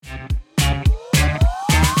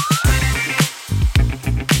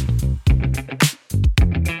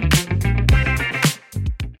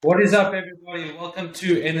What is up, everybody? Welcome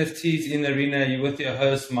to NFTs in Arena. You're with your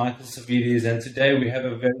host, Michael Savides, and today we have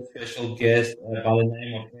a very special guest by the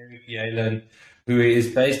name of Eric Yalen, who is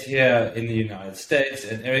based here in the United States.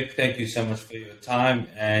 And Eric, thank you so much for your time.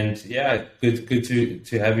 And yeah, good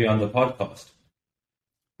to have you on the podcast.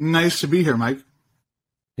 Nice to be here, Mike.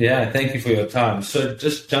 Yeah, thank you for your time. So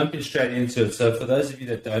just jumping straight into it. So for those of you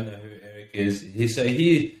that don't know who Eric is,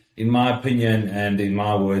 he, in my opinion and in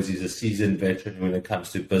my words, he's a seasoned veteran when it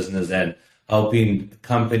comes to business and helping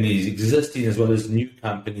companies, existing as well as new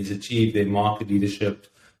companies, achieve their market leadership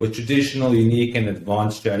with traditional, unique, and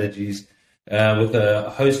advanced strategies, with a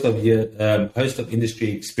host of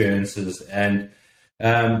industry experiences. And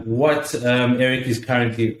what Eric is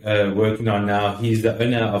currently working on now, he's the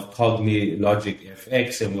owner of CogniLogic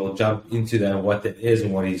FX, and we'll jump into that, what that is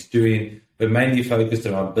and what he's doing. But mainly focused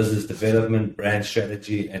around business development, brand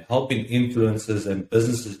strategy, and helping influencers and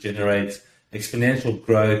businesses generate exponential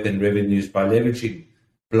growth and revenues by leveraging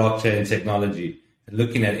blockchain technology,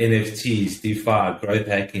 looking at NFTs, DeFi, growth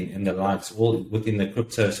hacking, and the likes, all within the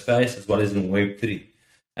crypto space as well as in Web3.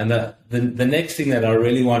 And the next thing that I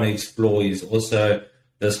really want to explore is also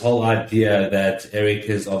this whole idea that Eric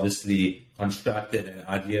has obviously constructed an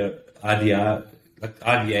ideating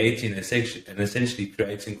and essentially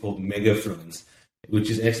creating called megafluence,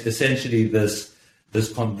 which is essentially this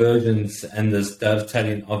convergence and this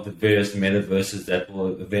dovetailing of the various metaverses that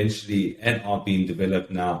will eventually and are being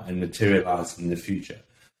developed now and materialize in the future.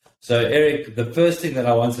 So Eric, the first thing that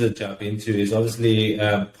I wanted to jump into is obviously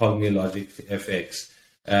CogniLogic FX.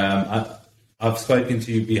 I've spoken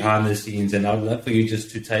to you behind the scenes, and I'd love for you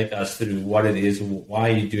just to take us through what it is, why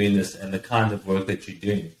you're doing this, and the kind of work that you're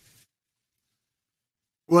doing.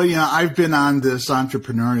 Well, I've been on this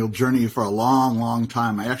entrepreneurial journey for a long, long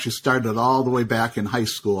time. I actually started all the way back in high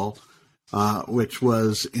school, which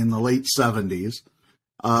was in the late 70s.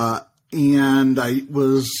 And I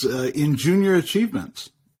was in junior achievements.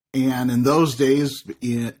 And in those days,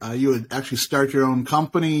 you would actually start your own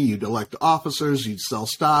company. You'd elect officers. You'd sell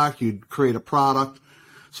stock. You'd create a product.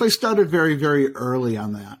 So I started very, very early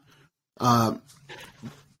on that.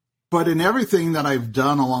 But in everything that I've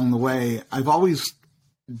done along the way, I've always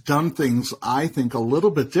done things, I think, a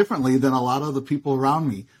little bit differently than a lot of the people around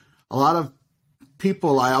me. A lot of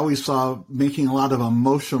people I always saw making a lot of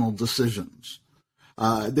emotional decisions.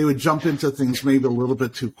 They would jump into things maybe a little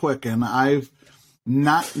bit too quick, and I've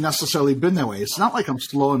not necessarily been that way. It's not like I'm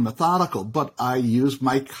slow and methodical, but I use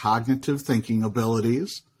my cognitive thinking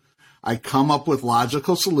abilities. I come up with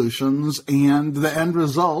logical solutions, and the end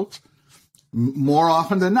result, more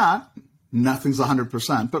often than not, nothing's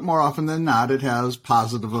 100%, but more often than not, it has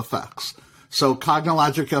positive effects. So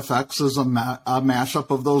CogniLogic FX is a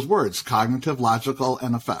mashup of those words, cognitive, logical,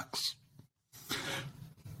 and effects.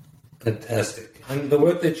 Fantastic. And the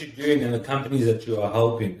work that you're doing and the companies that you are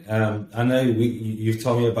helping, I know you've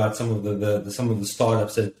told me about some of the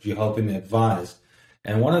startups that you're helping advise.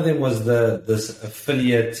 And one of them was this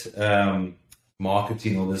affiliate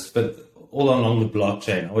marketing, or this, but all along the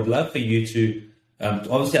blockchain. I would love for you to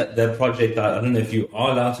obviously, that project, I don't know if you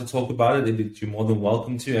are allowed to talk about it, but you're more than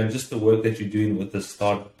welcome to, and just the work that you're doing with this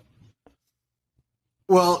startup.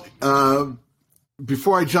 Well,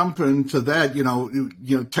 before I jump into that,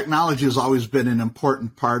 technology has always been an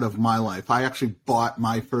important part of my life. I actually bought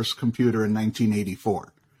my first computer in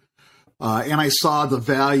 1984. And I saw the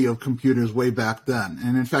value of computers way back then.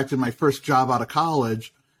 And in fact, in my first job out of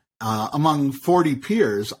college, among 40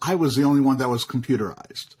 peers, I was the only one that was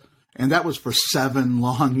computerized. And that was for 7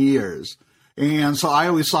 long years. And so I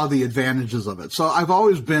always saw the advantages of it. So I've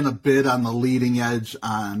always been a bit on the leading edge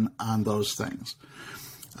on those things.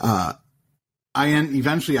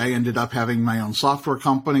 Eventually I ended up having my own software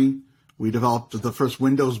company. We developed the first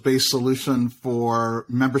Windows-based solution for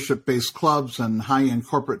membership-based clubs and high-end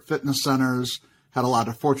corporate fitness centers, had a lot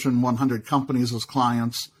of Fortune 100 companies as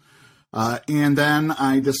clients. And then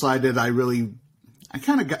I decided I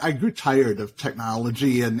grew tired of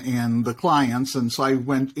technology and the clients, and so I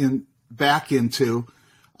went back into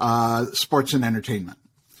sports and entertainment.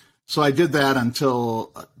 So I did that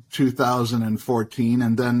until 2014,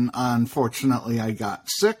 and then unfortunately I got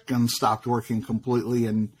sick and stopped working completely,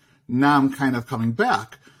 and now I'm kind of coming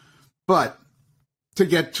back. But to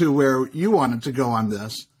get to where you wanted to go on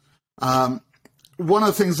this, one of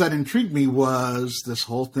the things that intrigued me was this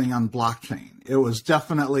whole thing on blockchain. It was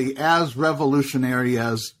definitely as revolutionary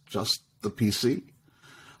as just the PC.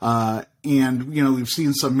 And, we've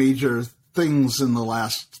seen some major things in the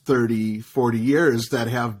last 30, 40 years that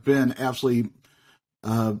have been absolutely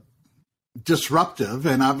disruptive,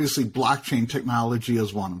 and obviously blockchain technology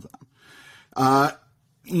is one of them.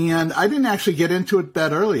 And I didn't actually get into it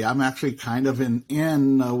that early. I'm actually kind of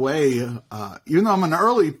in a way, even though I'm an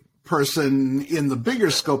early person in the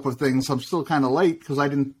bigger scope of things, I'm still kind of late because I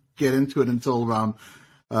didn't get into it until around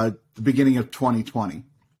the beginning of 2020.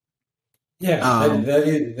 Yeah,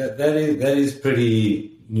 that is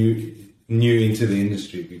pretty new into the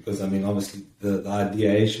industry, because I mean, obviously the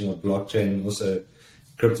ideation of blockchain and also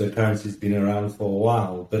cryptocurrency has been around for a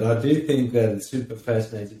while. But I do think that it's super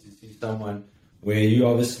fascinating to see someone where you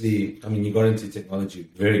obviously, I mean, you got into technology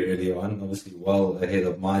very early on, obviously well ahead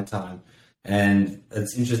of my time. And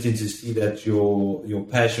it's interesting to see that your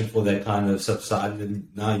passion for that kind of subsided, and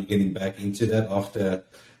now you're getting back into that after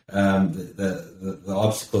the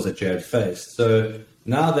obstacles that you had faced. So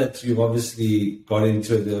now that you've obviously got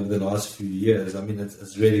into it over the last few years, I mean,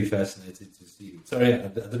 it's really fascinating to see. Sorry, I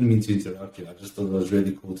didn't mean to interrupt you. I just thought it was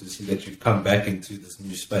really cool to see that you've come back into this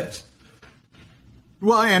new space.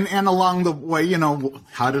 Well, and along the way,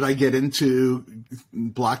 how did I get into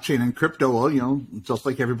blockchain and crypto? Well, just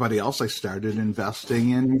like everybody else, I started investing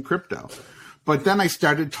in crypto. But then I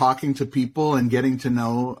started talking to people and getting to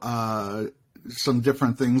know some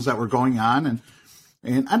different things that were going on.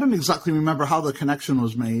 And I don't exactly remember how the connection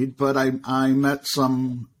was made, but I met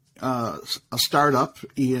a startup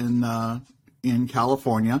in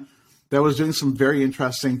California that was doing some very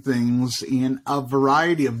interesting things in a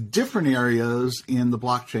variety of different areas in the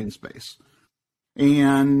blockchain space.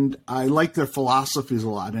 And I like their philosophies a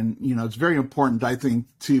lot. And, it's very important, I think,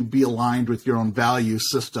 to be aligned with your own value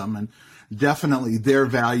system. And definitely their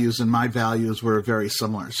values and my values were very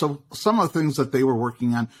similar. So some of the things that they were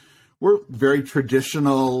working on were very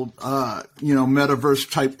traditional,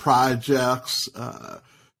 metaverse type projects,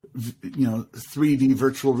 3D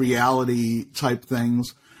virtual reality type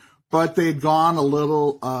things. But they'd gone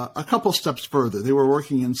a couple steps further. They were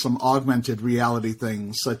working in some augmented reality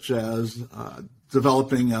things, such as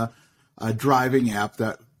developing a driving app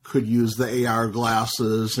that could use the AR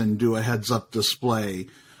glasses and do a heads-up display.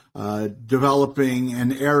 Developing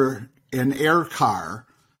an air car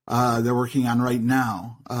they're working on right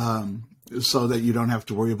now, so that you don't have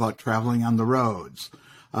to worry about traveling on the roads.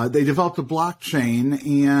 They developed a blockchain,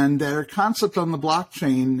 and their concept on the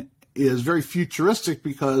blockchain is very futuristic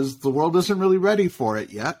because the world isn't really ready for it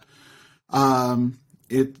yet.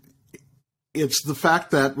 It's the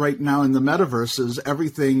fact that right now in the metaverses,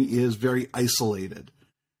 everything is very isolated.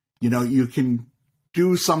 You can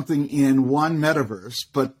do something in one metaverse,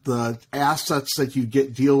 but the assets that you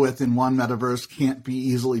deal with in one metaverse can't be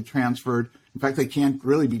easily transferred. In fact, they can't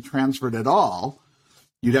really be transferred at all.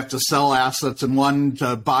 You'd have to sell assets in one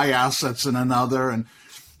to buy assets in another. And,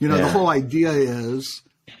 the whole idea is,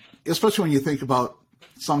 especially when you think about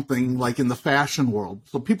something like in the fashion world,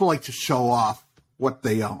 so people like to show off what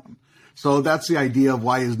they own. So that's the idea of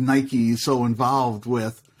why is Nike so involved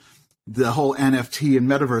with the whole NFT and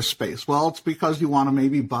metaverse space. Well, it's because you want to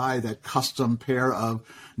maybe buy that custom pair of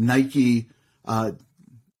Nike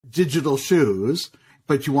digital shoes,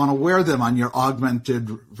 but you want to wear them on your augmented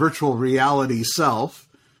virtual reality self.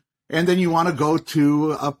 And then you want to go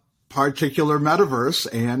to a particular metaverse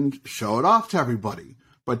and show it off to everybody.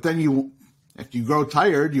 But then if you grow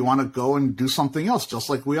tired, you want to go and do something else, just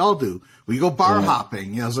like we all do. We go bar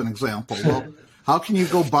hopping, as an example. Well, how can you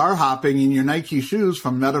go bar hopping in your Nike shoes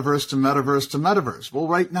from metaverse to metaverse to metaverse? Well,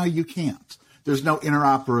 right now you can't. There's no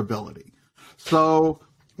interoperability. So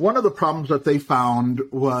one of the problems that they found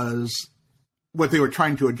was, what they were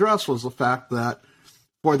trying to address was the fact that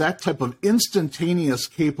for that type of instantaneous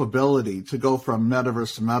capability to go from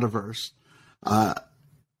metaverse to metaverse,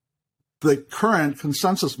 the current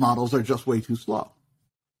consensus models are just way too slow.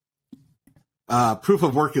 Proof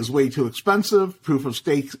of work is way too expensive. Proof of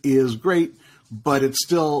stake is great, but it's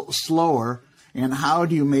still slower. And how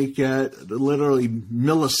do you make it literally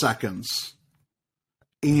milliseconds?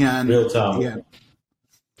 And real time. Yeah.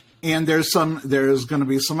 And there's going to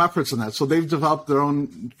be some efforts in that. So they've developed their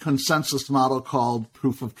own consensus model called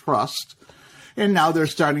proof of trust. And now they're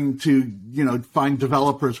starting to, find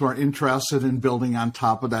developers who are interested in building on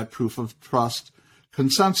top of that proof of trust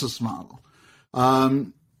consensus model.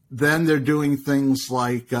 Then they're doing things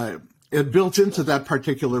like built into that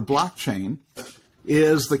particular blockchain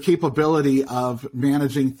is the capability of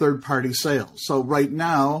managing third-party sales. So right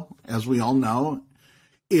now, as we all know,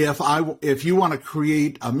 if you want to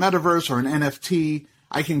create a metaverse or an NFT,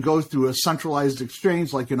 I can go through a centralized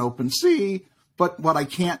exchange like an OpenSea, but what I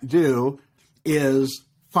can't do is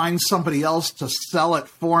find somebody else to sell it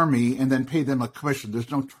for me and then pay them a commission.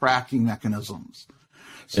 There's no tracking mechanisms.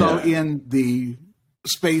 So in the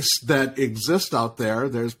space that exists out there,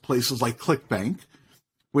 there's places like ClickBank,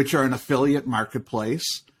 which are an affiliate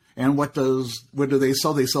marketplace. And what do they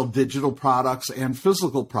sell? They sell digital products and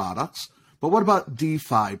physical products. But what about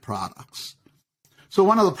DeFi products? So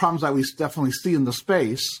one of the problems that we definitely see in the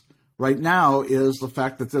space right now is the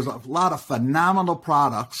fact that there's a lot of phenomenal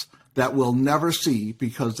products that we'll never see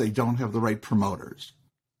because they don't have the right promoters.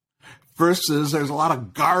 First is there's a lot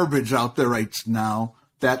of garbage out there right now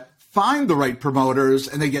that find the right promoters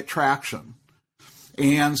and they get traction.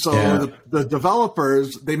 And so the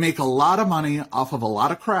developers, they make a lot of money off of a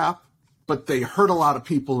lot of crap, but they hurt a lot of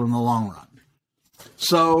people in the long run.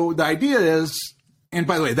 So the idea is, and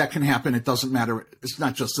by the way, that can happen. It doesn't matter. It's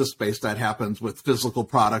not just this space. That happens with physical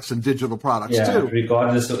products and digital products too.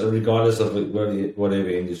 Regardless of whatever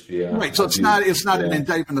industry. Right. So it's not an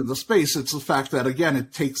indictment of the space. It's the fact that, again,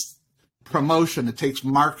 it takes promotion, it takes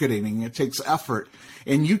marketing, it takes effort,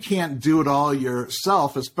 and you can't do it all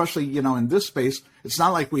yourself. Especially, in this space, it's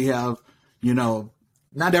not like we have,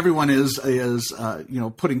 not everyone is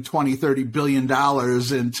putting $20-30 billion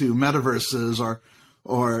into metaverses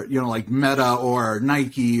or like Meta or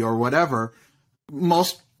Nike or whatever.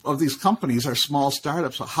 Most of these companies are small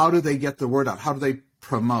startups. So how do they get the word out? How do they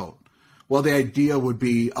promote? Well, the idea would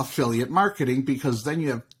be affiliate marketing, because then you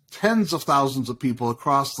have tens of thousands of people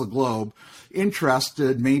across the globe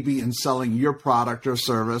interested maybe in selling your product or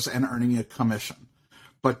service and earning a commission.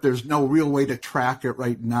 But there's no real way to track it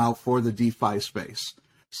right now for the DeFi space.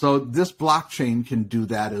 So this blockchain can do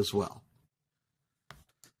that as well.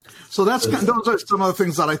 So those are some of the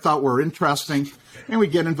things that I thought were interesting. And we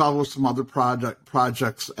get involved with some other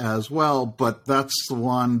projects as well. But that's the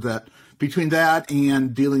one that, between that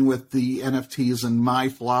and dealing with the NFTs and my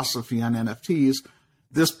philosophy on NFTs,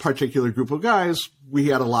 this particular group of guys we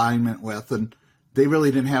had alignment with, and they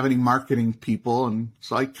really didn't have any marketing people. And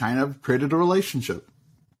so I kind of created a relationship.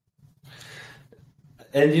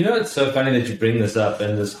 And it's so funny that you bring this up,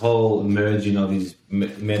 and this whole merging of these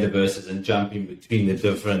metaverses and jumping between the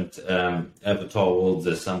different avatar worlds,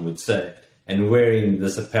 as some would say, and wearing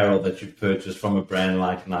this apparel that you purchased from a brand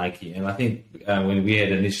like Nike. And I think when we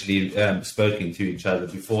had initially spoken to each other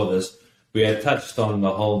before this, we had touched on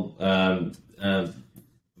the whole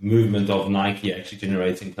movement of Nike actually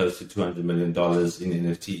generating close to $200 million in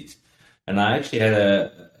NFTs. And I actually had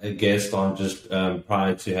a guest on just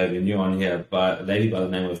prior to having you on here, a lady by the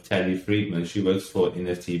name of Tally Friedman. She works for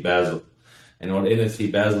NFT Basel. And what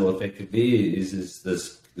NFT Basel effectively is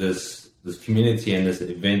this community and this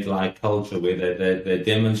event-like culture where they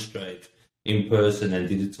demonstrate in-person and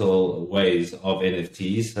digital ways of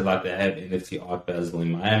NFTs. So like they have NFT Art Basel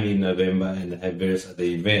in Miami in November, and they have various other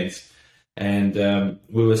events. And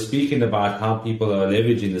we were speaking about how people are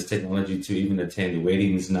leveraging this technology to even attend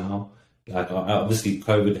weddings now. Like obviously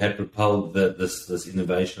COVID had propelled this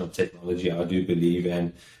innovation of technology, I do believe,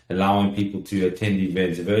 and allowing people to attend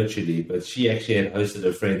events virtually. But she actually had hosted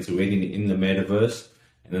a friend's wedding in the metaverse,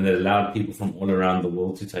 and then it allowed people from all around the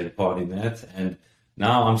world to take part in that. And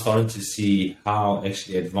now I'm starting to see how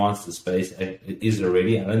actually advanced the space is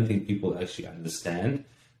already. I don't think people actually understand,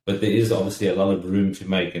 but there is obviously a lot of room to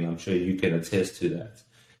make, and I'm sure you can attest to that.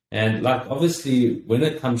 And like obviously when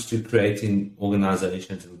it comes to creating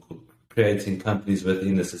organizations and creating companies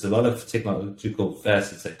within this, there's a lot of technological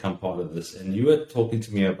facets that come part of this. And you were talking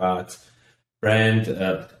to me about brand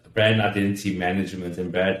identity management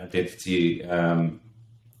and brand identity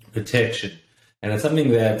protection. And it's something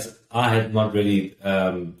that I had not really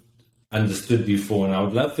understood before. And I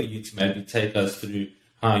would love for you to maybe take us through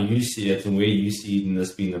how you see it and where you see it in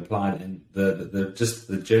this being applied, and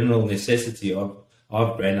the general necessity of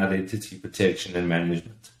brand identity protection and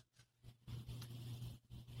management.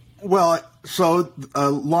 Well, so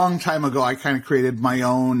a long time ago, I kind of created my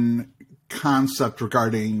own concept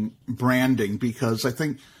regarding branding, because I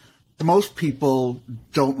think most people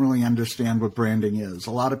don't really understand what branding is.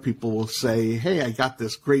 A lot of people will say, hey, I got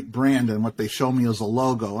this great brand, and what they show me is a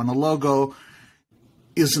logo. And a logo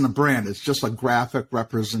isn't a brand. It's just a graphic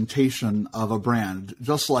representation of a brand.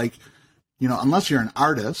 Just like, unless you're an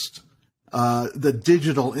artist, the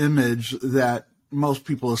digital image that most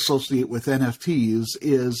people associate with NFTs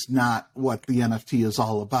is not what the NFT is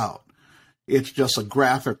all about. It's just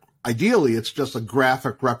ideally, it's just a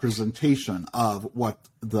graphic representation of what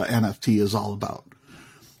the NFT is all about.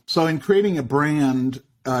 So in creating a brand,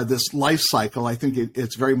 this life cycle, I think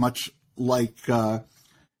it's very much like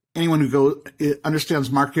anyone who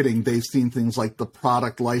understands marketing. They've seen things like the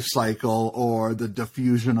product life cycle or the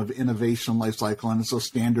diffusion of innovation life cycle, and it's a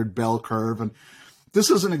standard bell curve. And this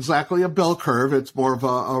isn't exactly a bell curve. It's more of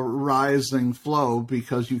a rising flow,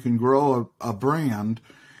 because you can grow a brand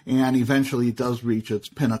and eventually it does reach its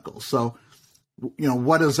pinnacle. So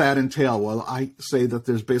what does that entail? Well, I say that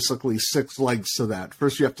there's basically 6 legs to that.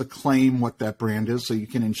 First, you have to claim what that brand is so you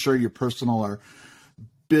can ensure your personal or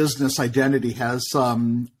business identity has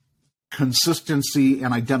some consistency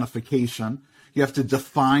and identification. You have to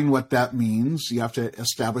define what that means. You have to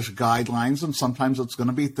establish guidelines, and sometimes it's going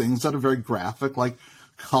to be things that are very graphic, like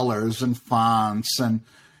colors and fonts and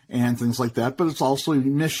things like that. But it's also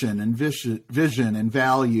mission and vision and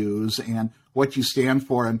values and what you stand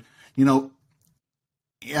for. And,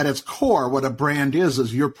 at its core, what a brand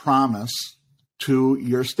is your promise to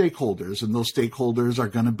your stakeholders. And those stakeholders are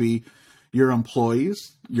going to be your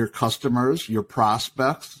employees, your customers, your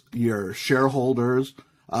prospects, your shareholders,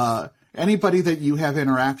 anybody that you have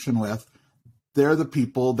interaction with. They're the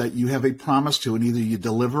people that you have a promise to, and either you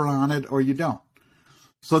deliver on it or you don't.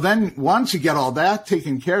 So then once you get all that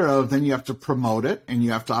taken care of, then you have to promote it, and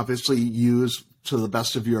you have to obviously use, to the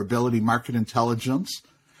best of your ability, market intelligence,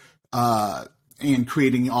 and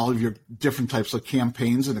creating all of your different types of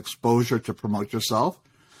campaigns and exposure to promote yourself.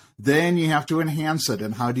 Then you have to enhance it.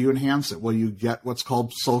 And how do you enhance it? Well, you get what's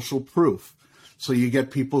called social proof. So you get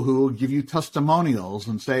people who will give you testimonials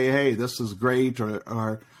and say, hey, this is great,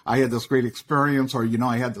 or I had this great experience, or,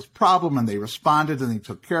 I had this problem and they responded and they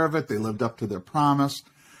took care of it. They lived up to their promise.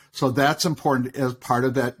 So that's important as part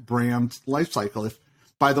of that brand life cycle.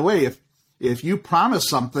 By the way, if you promise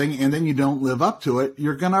something and then you don't live up to it,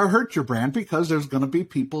 you're going to hurt your brand, because there's going to be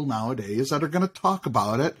people nowadays that are going to talk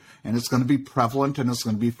about it, and it's going to be prevalent, and it's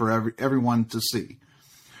going to be for everyone to see.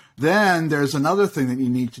 Then there's another thing that you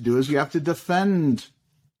need to do is you have to defend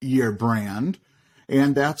your brand.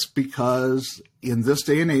 And that's because in this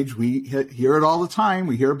day and age, we hear it all the time.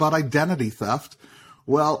 We hear about identity theft.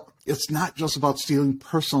 Well, it's not just about stealing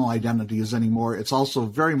personal identities anymore. It's also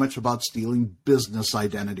very much about stealing business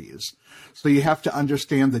identities. So you have to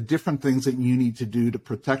understand the different things that you need to do to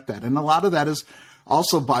protect that. And a lot of that is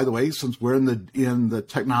also, by the way, since we're in the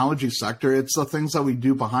technology sector, it's the things that we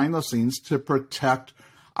do behind the scenes to protect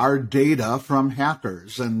our data from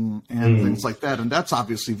hackers and things like that. And that's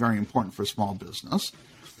obviously very important for small business.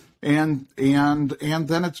 And then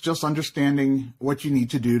it's just understanding what you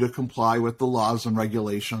need to do to comply with the laws and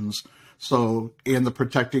regulations. So, in the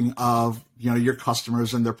protecting of, your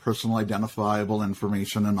customers and their personal identifiable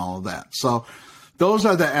information and all of that. So those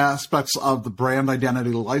are the aspects of the brand identity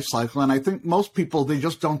life cycle. And I think most people, they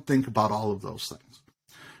just don't think about all of those things.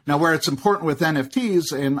 Now, where it's important with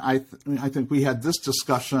NFTs, and I think we had this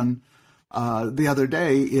discussion the other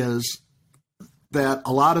day, is that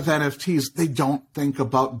a lot of NFTs, they don't think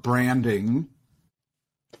about branding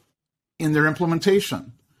in their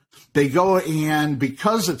implementation. They go, and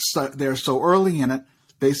because they're so early in it,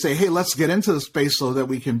 they say, hey, let's get into the space so that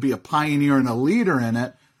we can be a pioneer and a leader in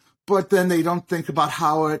it. But then they don't think about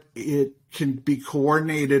how it can be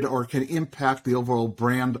coordinated or can impact the overall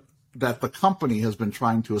brand that the company has been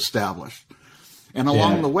trying to establish. And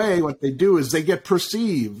along the way, what they do is they get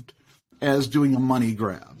perceived as doing a money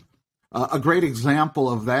grab. A great example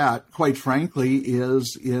of that, quite frankly,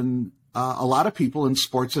 is in a lot of people in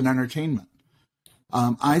sports and entertainment.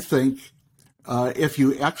 I think if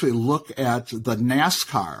you actually look at the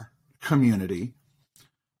NASCAR community,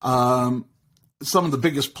 some of the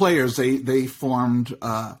biggest players, they formed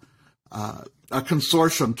a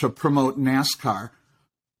consortium to promote NASCAR.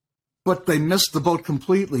 But they missed the boat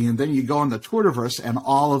completely, and then you go on the Twitterverse, and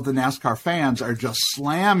all of the NASCAR fans are just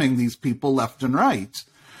slamming these people left and right.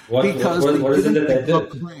 What is it that they did?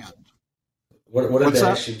 What did they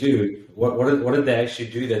actually do? What did they actually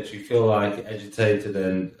do that you feel like agitated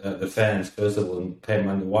and the fans, first of all, came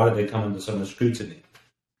under? Why did they come under so much scrutiny?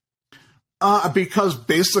 Because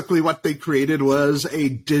basically what they created was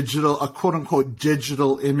a quote-unquote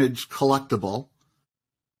digital image collectible.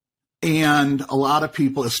 And a lot of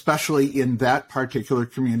people, especially in that particular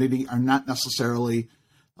community, are not necessarily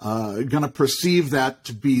going to perceive that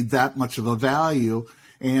to be that much of a value.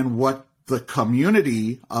 And what the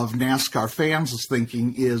community of NASCAR fans is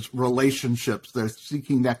thinking is relationships. They're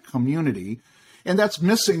seeking that community. And that's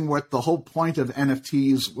missing what the whole point of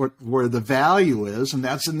NFTs, where the value is, and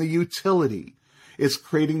that's in the utility. It's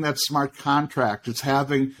creating that smart contract. It's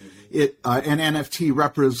having an NFT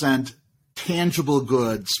represent tangible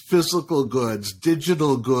goods, physical goods,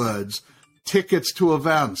 digital goods, tickets to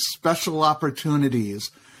events, special opportunities.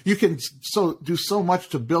 You can do so much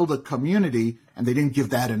to build a community, and they didn't give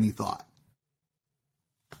that any thought.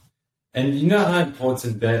 And you know how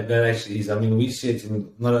important that actually is. I mean, we see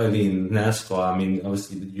it not only in NASCAR. I mean,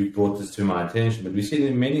 obviously you brought this to my attention, but we see it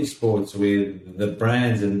in many sports where the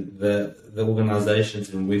brands and the organizations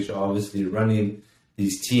in which are obviously running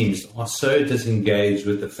these teams are so disengaged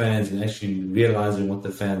with the fans and actually realizing what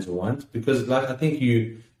the fans want. Because, like, I think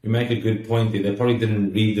you make a good point there. They probably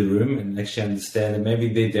didn't read the room and actually understand that maybe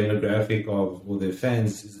their demographic or their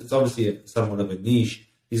fans, it's obviously somewhat of a niche,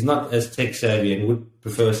 is not as tech savvy and would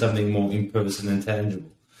prefer something more in-person and tangible.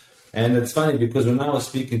 And it's funny because when I was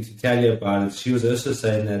speaking to Talia about it, she was also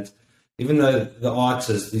saying that even though the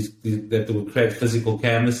artists that will create physical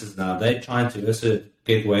canvases now, they're trying to also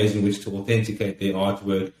get ways in which to authenticate their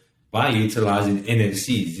artwork by utilizing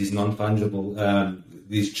NFCs, these non-fungible,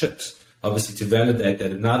 these chips, obviously to validate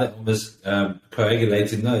that. And now they're almost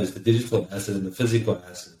coagulating those, the digital asset and the physical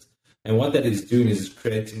asset. And what that is doing is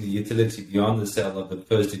creating the utility beyond the sale of the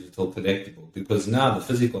first digital collectible, because now the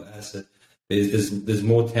physical asset, there's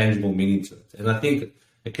more tangible meaning to it. And I think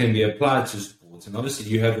it can be applied to sports. And obviously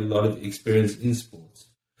you have a lot of experience in sports.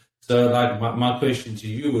 So like my question to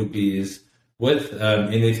you would be is, with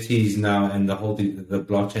NFTs now and the whole the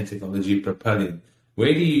blockchain technology propelling,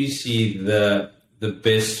 where do you see the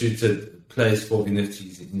best suited place for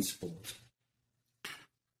NFTs in sports?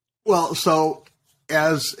 Well, so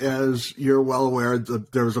as you're well aware,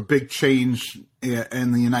 there was a big change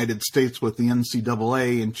in the United States with the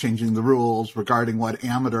NCAA and changing the rules regarding what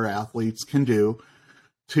amateur athletes can do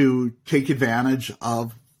to take advantage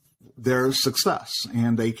of their success.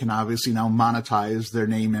 And they can obviously now monetize their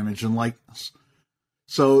name, image, and likeness.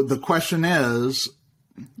 So the question is,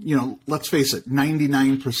 let's face it,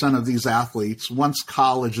 99% of these athletes, once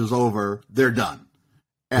college is over, they're done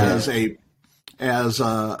as a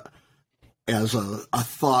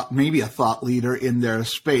thought, maybe a thought leader in their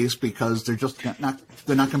space, because they're not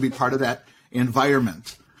going to be part of that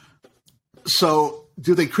environment. So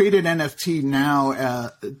do they create an NFT now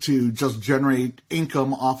to just generate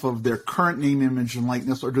income off of their current name, image, and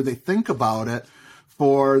likeness, or do they think about it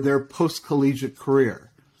for their post-collegiate career?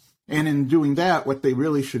 And in doing that, what they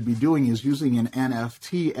really should be doing is using an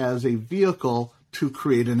NFT as a vehicle to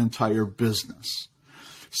create an entire business.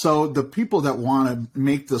 So the people that want to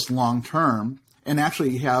make this long-term and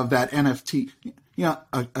actually have that NFT,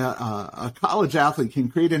 a college athlete can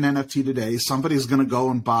create an NFT today. Somebody's going to go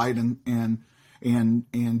and buy it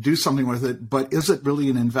and do something with it. But is it really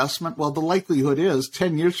an investment? Well, the likelihood is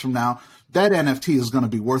 10 years from now, that NFT is going to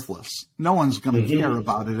be worthless. No one's going to care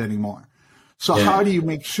about it anymore. So how do you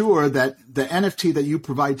make sure that the NFT that you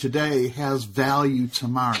provide today has value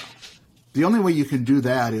tomorrow? The only way you can do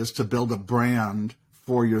that is to build a brand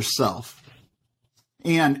for yourself.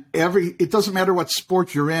 And it doesn't matter what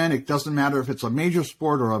sport you're in. It doesn't matter if it's a major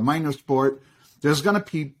sport or a minor sport. There's going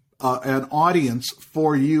to be an audience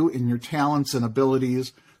for you and your talents and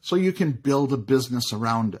abilities, so you can build a business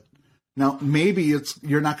around it. Now, maybe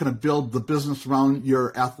you're not going to build the business around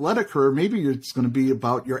your athletic career. Maybe it's going to be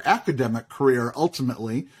about your academic career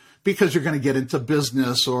ultimately, because you're going to get into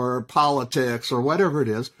business or politics or whatever it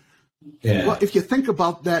is. Yeah. Well, if you think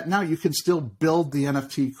about that now, you can still build the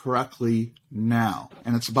NFT correctly now.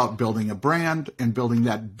 And it's about building a brand and building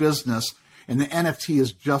that business. And the NFT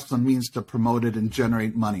is just a means to promote it and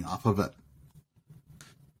generate money off of it.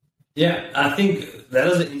 Yeah, I think that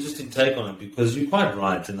is an interesting take on it, because you're quite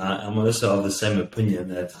right. And I'm also of the same opinion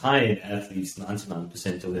that high-end athletes,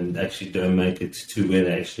 99% of them actually don't make it to where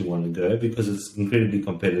they actually want to go, because it's incredibly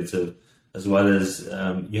competitive, as well as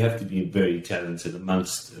you have to be very talented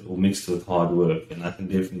mixed with hard work. And I can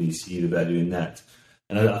definitely see the value in that.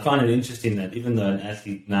 And I find it interesting that even though an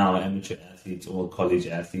athlete now, amateur athlete or a college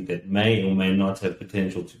athlete that may or may not have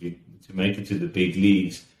potential to make it to the big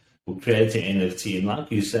leagues, will create an NFT. And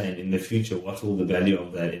like you're saying, in the future, what will the value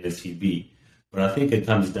of that NFT be? But I think it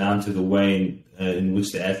comes down to the way in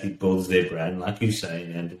which the athlete builds their brand, like you're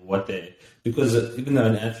saying, and because even though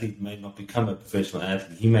an athlete may not become a professional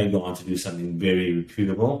athlete, he may go on to do something very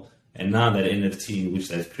reputable. And now that NFT in which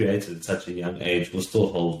they've created at such a young age will still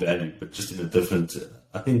hold value, but just in a different.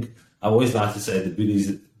 I think I always like to say the beauty's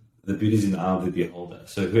in the eye of the beholder.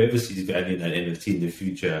 So whoever sees value in that NFT in the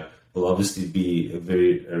future will obviously be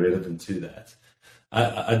very relevant to that.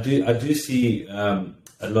 I do see a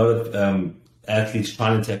lot of athletes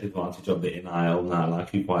trying to take advantage of the NIL now,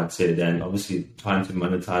 like you quite said, and obviously trying to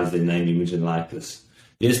monetize their name, image, and likeness.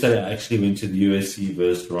 Yesterday, I actually went to the USC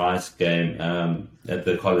versus Rice game at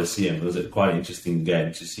the Coliseum. It was a quite interesting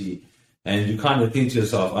game to see. And you kind of think to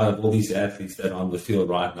yourself, out of all these athletes that are on the field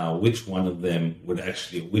right now, which one of the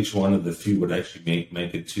few would actually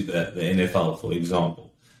make it to the NFL, for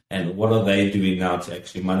example? And what are they doing now to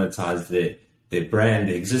actually monetize their brand,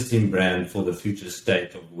 the existing brand, for the future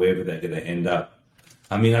state of wherever they're going to end up?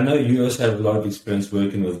 I mean, I know you also have a lot of experience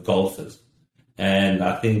working with golfers. And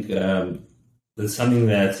I think there's something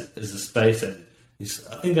that is a space that is,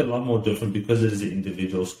 I think, a lot more different because it is an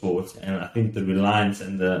individual sport, and I think the reliance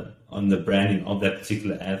on the branding of that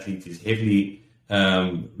particular athlete is heavily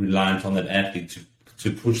reliant on that athlete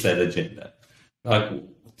to push that agenda. Like,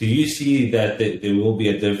 do you see that there will be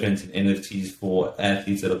a difference in NFTs for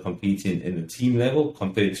athletes that are competing in the team level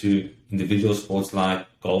compared to individual sports like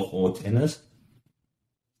golf or tennis?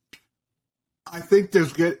 I think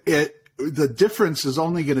the difference is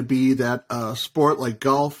only going to be that a sport like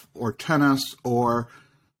golf or tennis or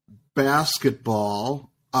basketball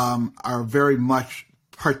are very much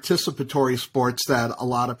participatory sports that a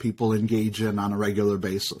lot of people engage in on a regular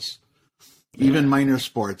basis. Yeah. Even minor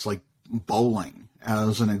sports like bowling,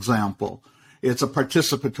 as an example. It's a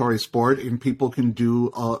participatory sport, and people can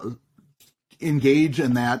engage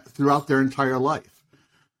in that throughout their entire life.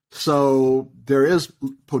 So there is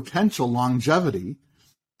potential longevity,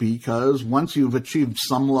 because once you've achieved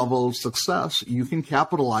some level of success, you can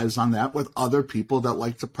capitalize on that with other people that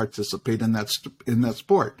like to participate in that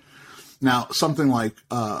sport. Now, something like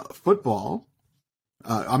football,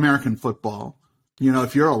 American football,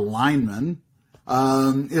 if you're a lineman,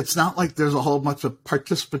 it's not like there's a whole bunch of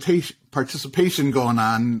participation going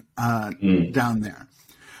on down there.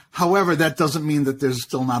 However, that doesn't mean that there's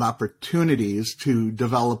still not opportunities to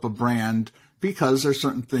develop a brand, because there's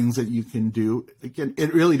certain things that you can do. Again,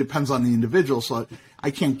 it really depends on the individual, so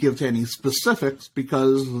I can't give to any specifics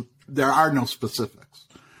because there are no specifics.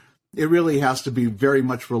 It really has to be very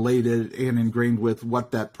much related and ingrained with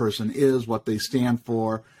what that person is, what they stand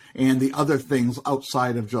for, and the other things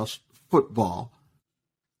outside of just football.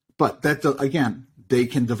 But that, again, they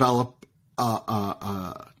can develop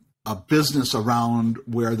a business around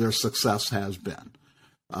where their success has been.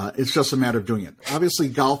 It's just a matter of doing it. Obviously,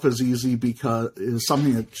 golf is easy because is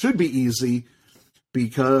something that should be easy,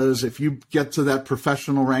 because if you get to that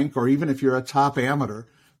professional rank, or even if you're a top amateur,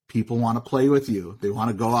 people want to play with you. They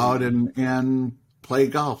want to go out and play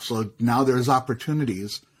golf. So now there's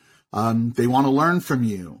opportunities. They want to learn from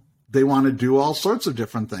you. They want to do all sorts of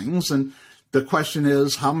different things. And the question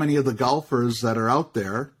is, how many of the golfers that are out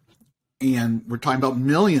there, and we're talking about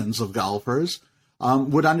millions of golfers,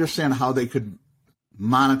 would understand how they could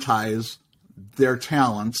monetize their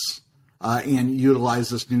talents and utilize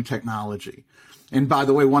this new technology. And by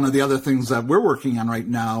the way, one of the other things that we're working on right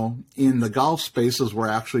now in the golf space is we're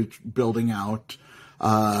actually building out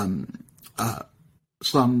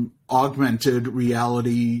some augmented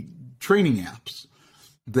reality training apps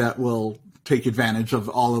that will take advantage of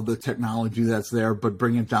all of the technology that's there, but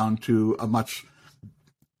bring it down to a much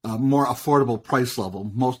more affordable price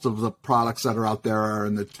level. Most of the products that are out there are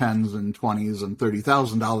in the $10s and $20s and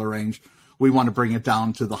 $30,000 range. We want to bring it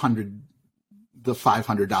down to the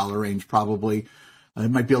 $500 range, probably. It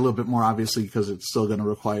might be a little bit more, obviously, because it's still going to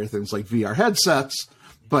require things like VR headsets.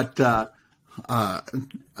 But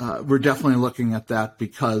we're definitely looking at that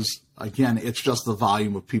because, again, it's just the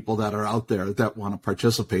volume of people that are out there that want to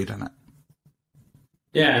participate in it.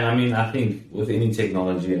 Yeah, and I mean, I think with any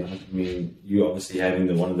technology, I mean, you obviously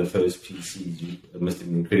having one of the first PCs, it must have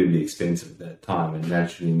been incredibly expensive at that time, and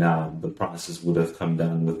naturally now the prices would have come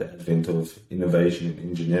down with the advent of innovation and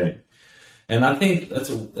engineering. And I think that's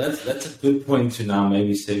a good point to now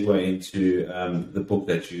maybe segue into the book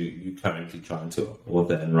that you're currently trying to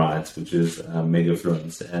author and write, which is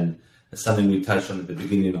Megafluence, and it's something we touched on at the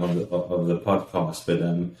beginning of the podcast, but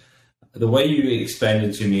the way you explained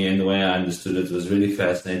it to me and the way I understood it was really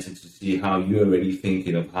fascinating to see how you're already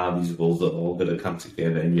thinking of how these worlds are all going to come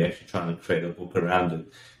together, and you're actually trying to create a book around it.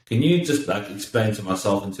 Can you just explain to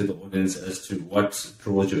myself and to the audience as to what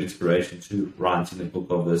draws your inspiration to writing a book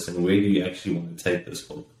of this, and where do you actually want to take this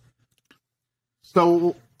book?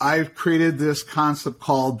 So I've created this concept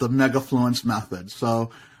called the Megafluence method. So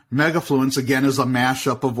Megafluence, again, is a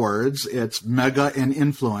mashup of words. It's mega and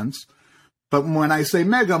influence. But when I say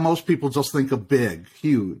mega, most people just think of big,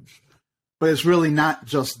 huge. But it's really not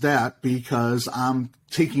just that, because I'm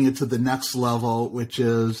taking it to the next level, which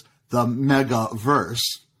is the megaverse.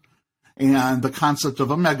 And the concept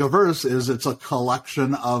of a megaverse is it's a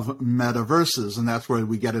collection of metaverses, and that's where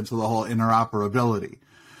we get into the whole interoperability.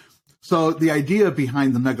 So the idea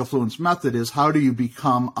behind the Megafluence method is, how do you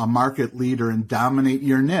become a market leader and dominate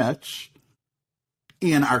your niche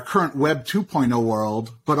in our current Web 2.0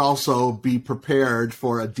 world, but also be prepared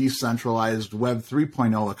for a decentralized Web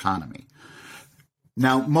 3.0 economy?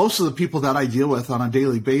 Now, most of the people that I deal with on a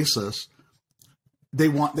daily basis,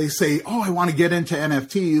 they say, oh, I want to get into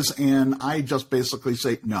NFTs. And I just basically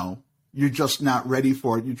say, no, you're just not ready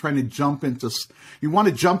for it. You're trying to you want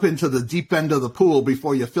to jump into the deep end of the pool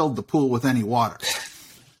before you filled the pool with any water.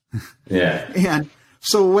 Yeah. And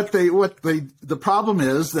So the problem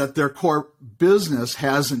is that their core business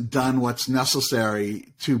hasn't done what's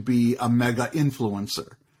necessary to be a mega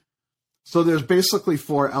influencer. So there's basically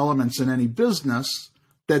 4 elements in any business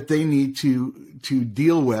that they need to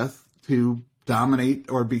deal with to dominate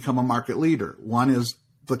or become a market leader. One is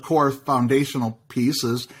the core foundational piece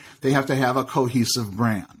is they have to have a cohesive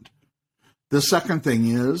brand. The second thing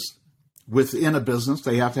is within a business,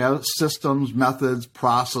 they have to have systems, methods,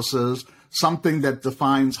 processes, something that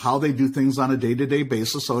defines how they do things on a day-to-day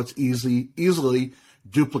basis so it's easily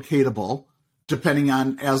duplicatable depending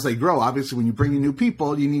on as they grow. Obviously, when you bring in new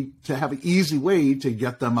people, you need to have an easy way to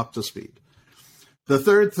get them up to speed. The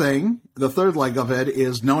third leg of it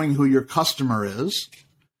is knowing who your customer is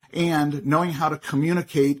and knowing how to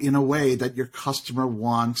communicate in a way that your customer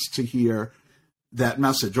wants to hear that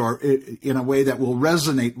message or in a way that will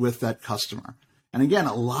resonate with that customer. And again,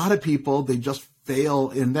 a lot of people, they just fail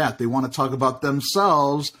in that. They want to talk about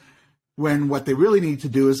themselves when what they really need to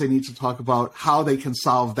do is they need to talk about how they can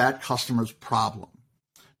solve that customer's problem.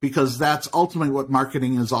 Because that's ultimately what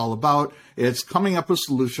marketing is all about. It's coming up with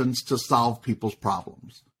solutions to solve people's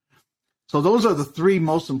problems. So those are the 3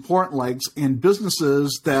 most important legs in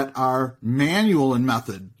businesses that are manual in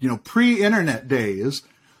method, pre-internet days.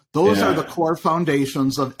 Those are the core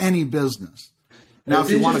foundations of any business. Now,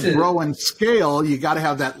 if you want to grow and scale, you got to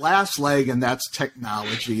have that last leg, and that's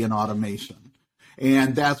technology and automation.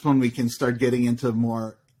 And that's when we can start getting into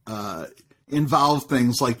more involved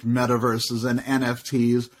things like metaverses and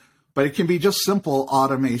NFTs. But it can be just simple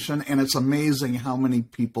automation, and it's amazing how many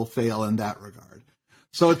people fail in that regard.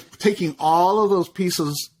 So it's taking all of those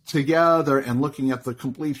pieces together and looking at the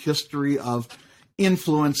complete history of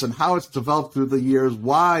influence and how it's developed through the years,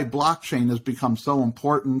 why blockchain has become so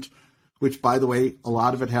important, which, by the way, a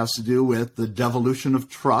lot of it has to do with the devolution of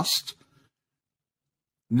trust.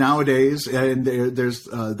 Nowadays, and there's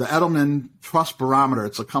the Edelman Trust Barometer.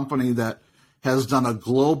 It's a company that has done a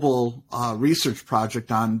global research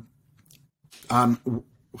project on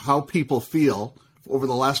how people feel over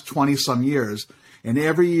the last 20-some years. And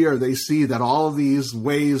every year they see that all of these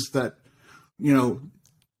ways that,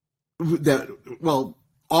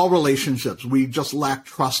 all relationships, we just lack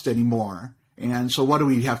trust anymore. And so what do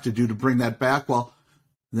we have to do to bring that back? Well,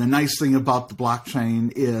 the nice thing about the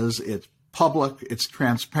blockchain is it's public, it's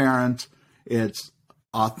transparent, it's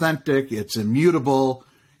authentic, it's immutable,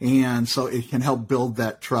 and so it can help build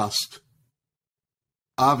that trust.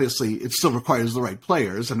 Obviously, it still requires the right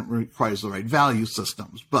players and it requires the right value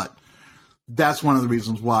systems, but that's one of the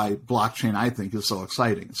reasons why blockchain, I think, is so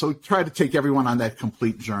exciting. So we try to take everyone on that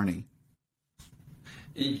complete journey.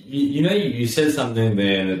 You said something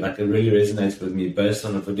there and it really resonates with me based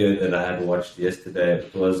on a video that I had watched yesterday.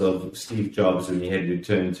 It was of Steve Jobs when he had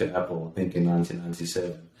returned to Apple, I think in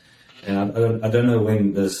 1997. And I don't know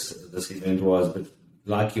when this event was, but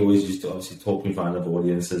like he always used to obviously talk in front of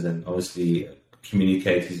audiences and obviously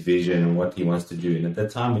communicate his vision and what he wants to do. And at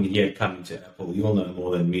that time when he had come into Apple, you all know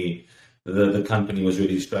more than me, the company was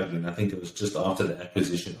really struggling. I think it was just after the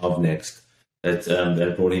acquisition of Next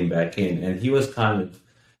that brought him back in. And he was kind of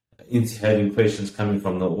having questions coming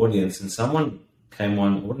from the audience, and someone came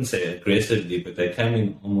on, I wouldn't say aggressively, but they came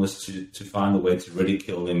in almost to find a way to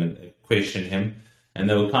ridicule him and question him. And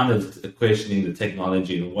they were kind of questioning the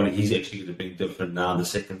technology and what he's actually going to bring different now the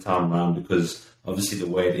second time around, because obviously the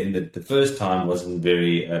way it ended the first time wasn't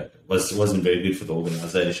very good for the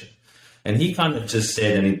organization. And he kind of just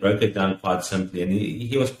said, and he broke it down quite simply, and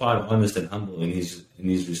he was quite honest and humble in his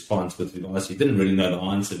response with regards. He didn't really know the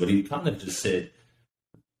answer, but he kind of just said,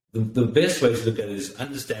 the best way to look at it is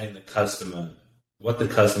understanding the customer, what the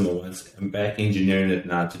customer wants, and back engineering it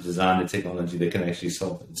now to design the technology that can actually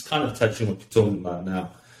solve it. It's kind of touching what you're talking about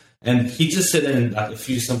now. And he just said in a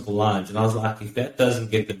few simple lines, and I was like, if that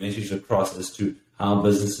doesn't get the message across as to how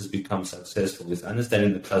businesses become successful, is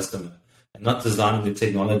understanding the customer and not designing the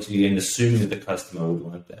technology and assuming that the customer would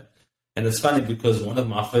want that. And it's funny because one of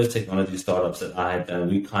my first technology startups that I had done,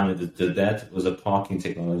 we kind of did that. It was a parking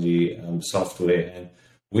technology software, and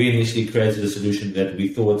we initially created a solution that we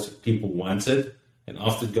thought people wanted. And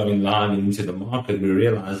after going live into the market, we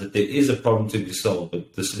realized that there is a problem to be solved,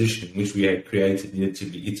 but the solution which we had created needed to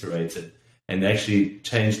be iterated and actually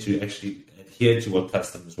changed to actually adhere to what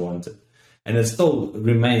customers wanted. And it still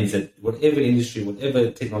remains that whatever industry, whatever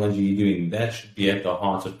technology you're doing, that should be at the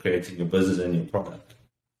heart of creating your business and your product.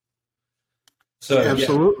 So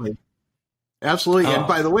absolutely. Yeah. Absolutely. And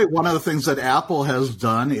by the way, one of the things that Apple has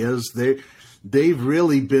done is they've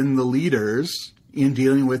really been the leaders in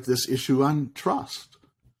dealing with this issue on trust.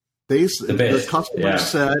 The customer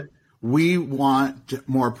said, we want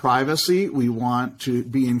more privacy. We want to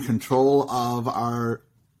be in control of our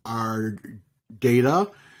data,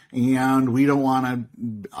 and we don't want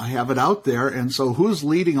to have it out there. And so who's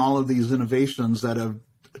leading all of these innovations that have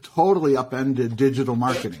totally upended digital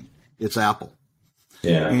marketing? It's Apple.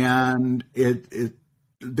 Yeah. And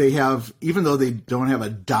they have, even though they don't have a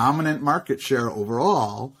dominant market share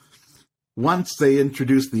overall, once they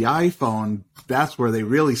introduced the iPhone, that's where they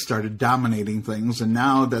really started dominating things. And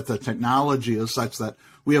now that the technology is such that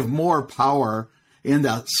we have more power in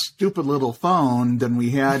that stupid little phone than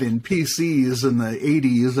we had in PCs in the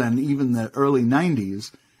 80s and even the early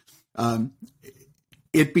 90s,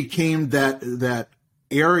 it became that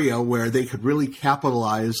area where they could really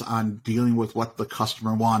capitalize on dealing with what the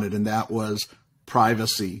customer wanted, and that was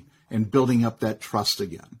privacy and building up that trust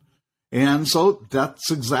again. And so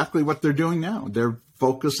that's exactly what they're doing now. They're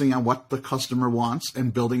focusing on what the customer wants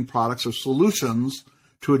and building products or solutions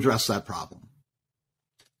to address that problem.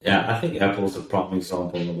 Yeah, I think Apple's a prime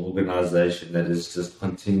example of an organization that is just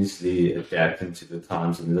continuously adapting to the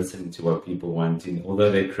times and listening to what people want.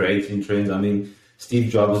 Although they're creating trends, I mean,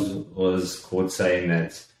 Steve Jobs was caught saying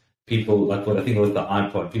that people, like what I think it was the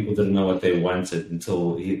iPod, people didn't know what they wanted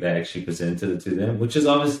until they actually presented it to them, which is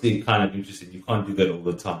obviously kind of interesting. You can't do that all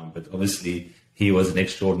the time, but obviously he was an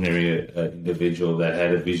extraordinary individual that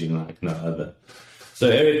had a vision like no other. So,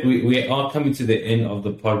 Eric, we are coming to the end of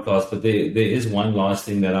the podcast, but there is one last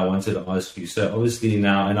thing that I wanted to ask you. So, obviously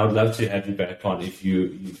now, and I'd love to have you back on if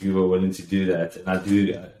you were willing to do that. And I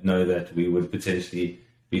do know that we would potentially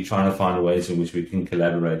be trying to find ways in which we can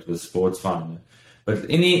collaborate with SportsFinder. But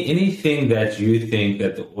anything that you think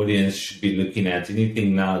that the audience should be looking at,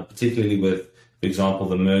 anything now, particularly with, for example,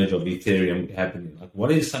 the merge of Ethereum happening, like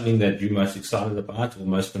what is something that you're most excited about or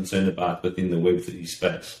most concerned about within the Web3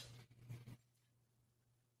 space?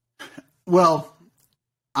 Well,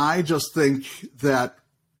 I just think that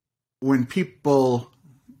when people,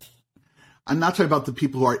 I'm not talking about the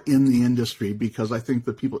people who are in the industry, because I think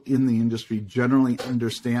the people in the industry generally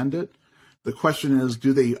understand it. The question is,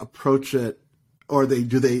 do they approach it, or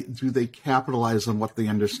do they capitalize on what they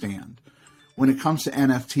understand? When it comes to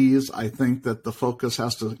NFTs, I think that the focus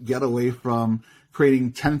has to get away from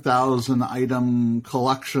creating 10,000 item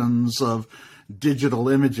collections of digital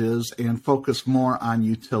images and focus more on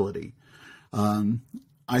utility.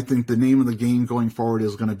 I think the name of the game going forward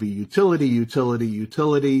is going to be utility, utility,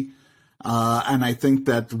 utility. And I think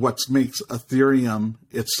that what makes Ethereum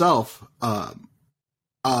itself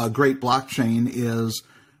a great blockchain is,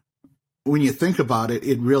 when you think about it,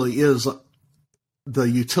 it really is the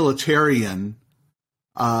utilitarian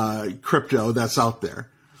crypto that's out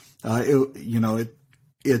there.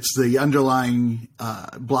 It's the underlying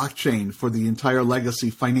blockchain for the entire legacy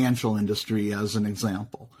financial industry, as an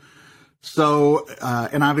example. So,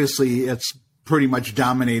 and obviously it's pretty much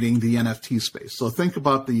dominating the NFT space. So think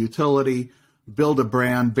about the utility, build a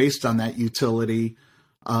brand based on that utility,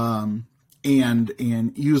 and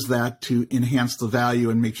use that to enhance the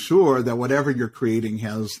value and make sure that whatever you're creating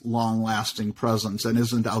has long-lasting presence and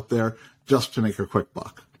isn't out there just to make a quick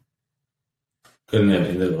buck. Couldn't have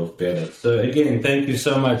ended off better. So again, thank you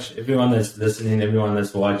so much, everyone that's listening, everyone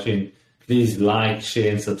that's watching. Please like,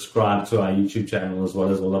 share, and subscribe to our YouTube channel as well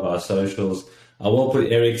as all of our socials. I will put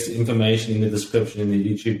Eric's information in the description in the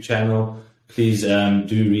YouTube channel. Please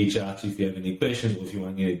do reach out if you have any questions or if you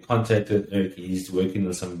want to get in contact with Eric. He's working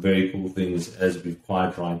on some very cool things, as we've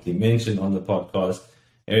quite rightly mentioned on the podcast.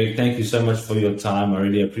 Eric, thank you so much for your time. I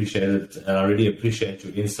really appreciate it. And I really appreciate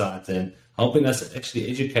your insight and helping us actually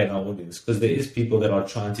educate our audience, because there is people that are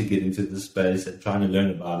trying to get into this space and trying to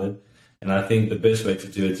learn about it. And I think the best way to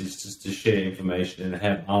do it is just to share information and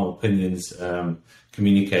have our opinions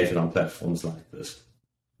communicated on platforms like this.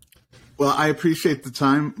 Well, I appreciate the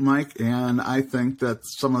time, Mike, and I think that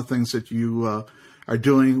some of the things that you are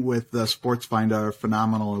doing with SportsFinder are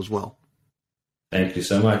phenomenal as well. Thank you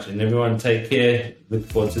so much. And everyone, take care. Look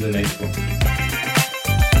forward to the next one.